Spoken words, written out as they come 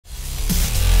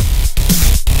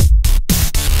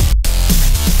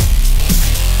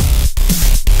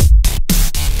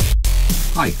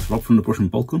from the Brush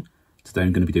and Boltgun. Today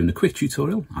I'm going to be doing a quick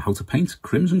tutorial on how to paint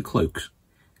Crimson Cloaks.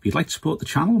 If you'd like to support the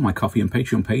channel, my Ko-fi and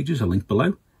Patreon pages are linked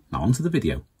below. Now on to the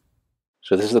video.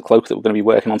 So this is the cloak that we're going to be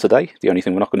working on today. The only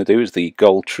thing we're not going to do is the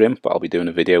gold trim, but I'll be doing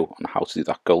a video on how to do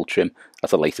that gold trim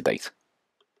at a later date.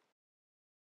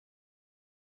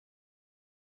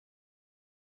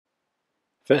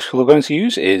 First colour we're going to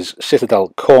use is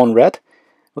Citadel Khorne Red.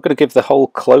 We're going to give the whole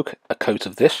cloak a coat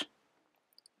of this.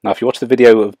 Now if you watched the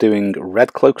video of doing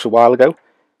red cloaks a while ago,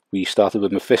 we started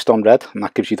with Mephisto on red, and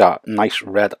that gives you that nice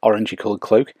red orangey coloured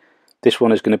cloak. This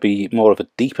one is going to be more of a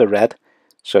deeper red,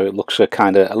 so it looks a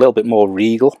little bit more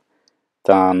regal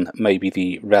than maybe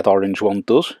the red orange one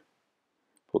does.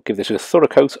 We'll give this a thorough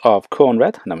coat of Khorne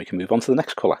Red, and then we can move on to the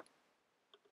next colour.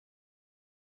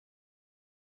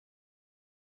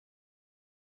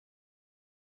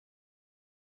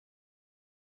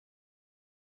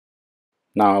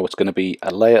 Now it's going to be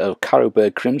a layer of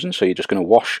Carroburg Crimson, so you're just going to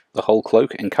wash the whole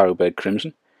cloak in Carroburg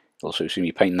Crimson. You'll also see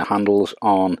me painting the handles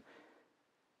on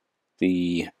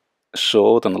the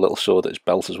sword and the little sword at its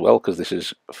belt as well, because this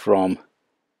is from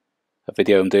a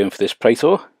video I'm doing for this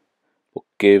Praetor. We'll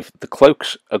give the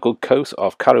cloaks a good coat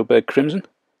of Carroburg Crimson.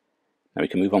 Now we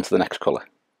can move on to the next colour,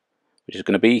 which is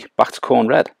going to be back to Khorne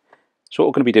Red. So what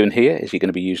we're going to be doing here is you're going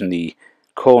to be using the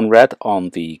Khorne Red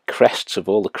on the crests of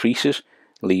all the creases,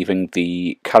 leaving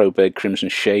the Carroburg Crimson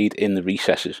shade in the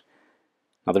recesses.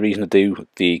 Now the reason to do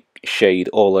the shade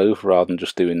all over rather than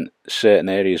just doing certain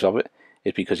areas of it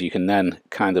is because you can then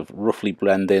kind of roughly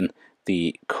blend in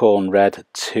the Khorne Red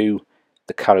to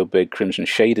the Carroburg Crimson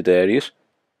shaded areas,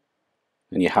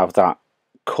 and you have that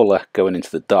colour going into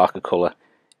the darker colour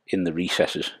in the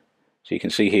recesses. So you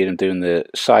can see here I'm doing the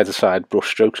side-to-side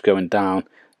brush strokes going down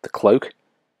the cloak.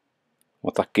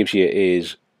 What that gives you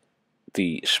is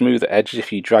the smoother edges.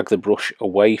 If you drag the brush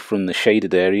away from the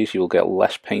shaded areas, you'll get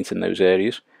less paint in those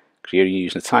areas because you're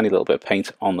using a tiny little bit of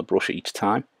paint on the brush each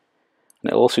time. And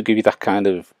it'll also give you that kind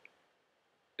of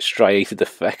striated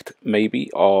effect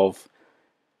maybe of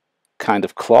kind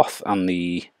of cloth and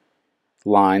the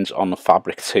lines on the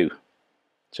fabric too.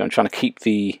 So I'm trying to keep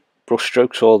the brush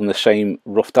strokes all in the same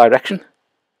rough direction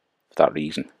for that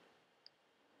reason.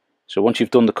 So once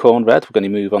you've done the Khorne Red, we're going to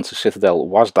move on to Citadel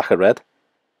Wazdakka Red.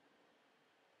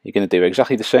 You're going to do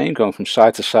exactly the same, going from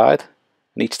side to side,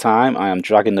 and each time I am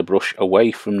dragging the brush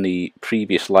away from the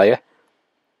previous layer.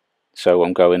 So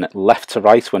I'm going left to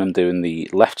right when I'm doing the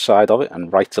left side of it,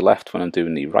 and right to left when I'm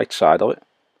doing the right side of it.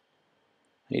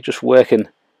 And you're just working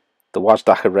the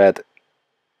Wazdakka Red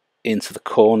into the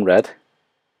Khorne Red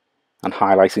and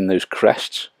highlighting those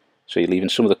crests. So you're leaving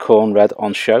some of the Khorne Red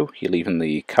on show, you're leaving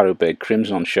the Carroburg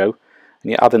Crimson on show, and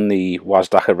you're adding the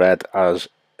Wazdakka Red as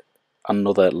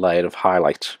another layer of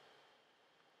highlights.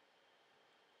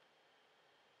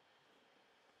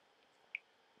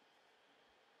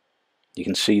 You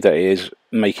can see that it is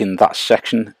making that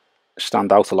section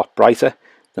stand out a lot brighter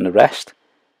than the rest.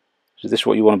 So this is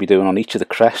what you want to be doing on each of the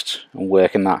crests and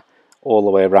working that all the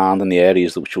way around in the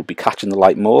areas which will be catching the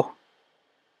light more.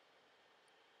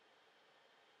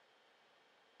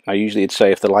 Now usually I'd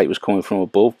say if the light was coming from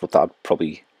above, but that would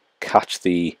probably catch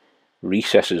the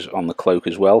recesses on the cloak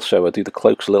as well, so I do the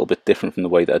cloaks a little bit different from the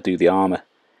way that I do the armour,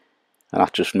 and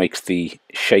that just makes the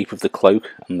shape of the cloak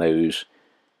and those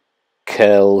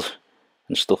curls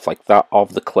and stuff like that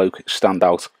of the cloak stand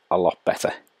out a lot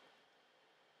better.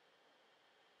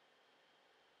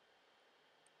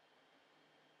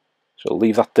 So I'll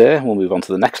leave that there and we'll move on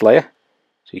to the next layer.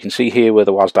 So you can see here where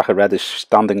the Wazdakka Red is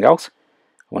standing out.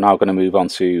 We're now going to move on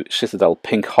to Citadel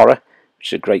Pink Horror,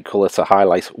 which is a great colour to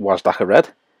highlight Wazdakka Red.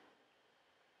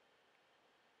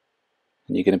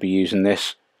 And you're going to be using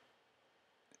this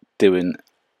doing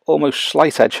almost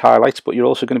slight edge highlights, but you're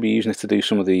also going to be using it to do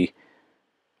some of the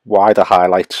wider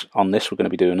highlights on this. We're going to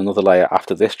be doing another layer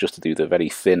after this just to do the very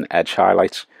thin edge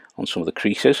highlights on some of the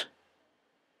creases.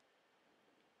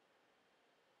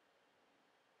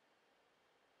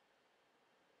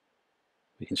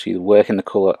 You can see the working the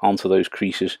colour onto those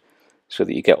creases so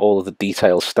that you get all of the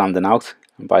details standing out,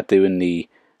 and by doing the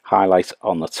highlight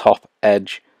on the top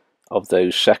edge of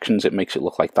those sections it makes it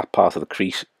look like that part of the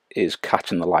crease is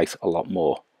catching the light a lot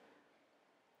more.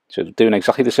 So doing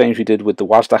exactly the same as we did with the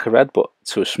Wazdakka Red, but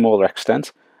to a smaller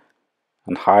extent,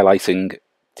 and highlighting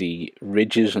the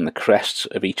ridges and the crests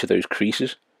of each of those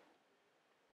creases.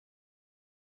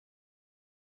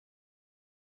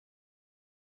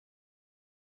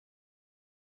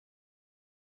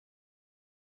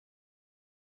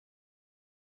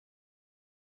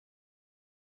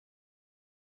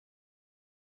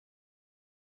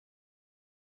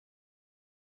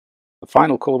 The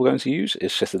final colour we're going to use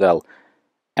is Citadel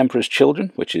Emperor's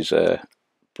Children, which is a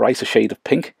brighter shade of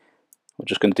pink. We're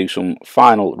just going to do some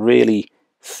final really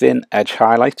thin edge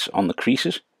highlights on the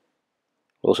creases.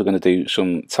 We're also going to do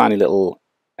some tiny little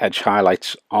edge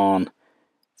highlights on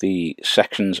the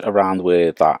sections around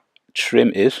where that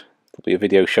trim is. There'll be a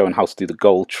video showing how to do the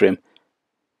gold trim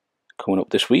coming up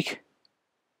this week.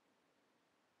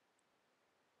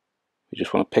 You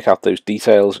just want to pick out those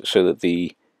details so that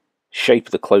the shape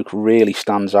of the cloak really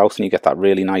stands out and you get that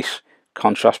really nice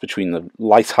contrast between the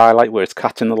light highlight where it's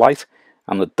catching the light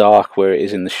and the dark where it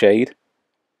is in the shade.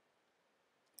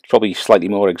 It's probably slightly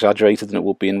more exaggerated than it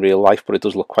would be in real life, but it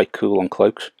does look quite cool on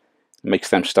cloaks. It makes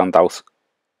them stand out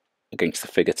against the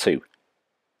figure too.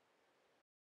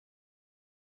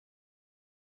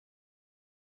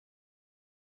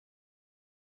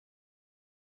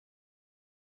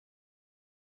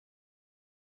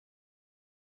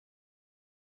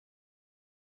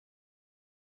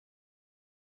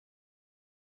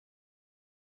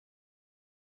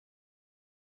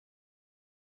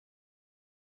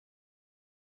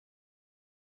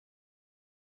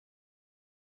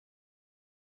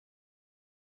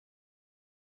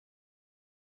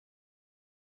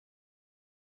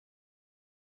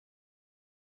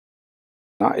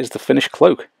 That is the finished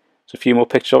cloak. There's a few more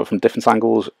pictures of it from different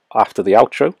angles after the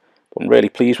outro, but I'm really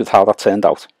pleased with how that turned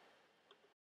out.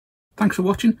 Thanks for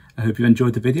watching. I hope you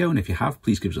enjoyed the video, and if you have,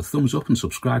 please give us a thumbs up and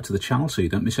subscribe to the channel so you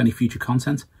don't miss any future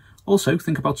content. Also,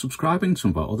 think about subscribing to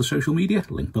some of our other social media,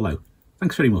 linked below.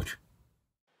 Thanks very much.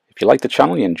 If you like the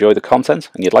channel, you enjoy the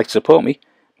content, and you'd like to support me,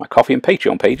 my Ko-fi and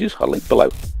Patreon pages are linked below.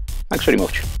 Thanks very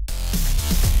much.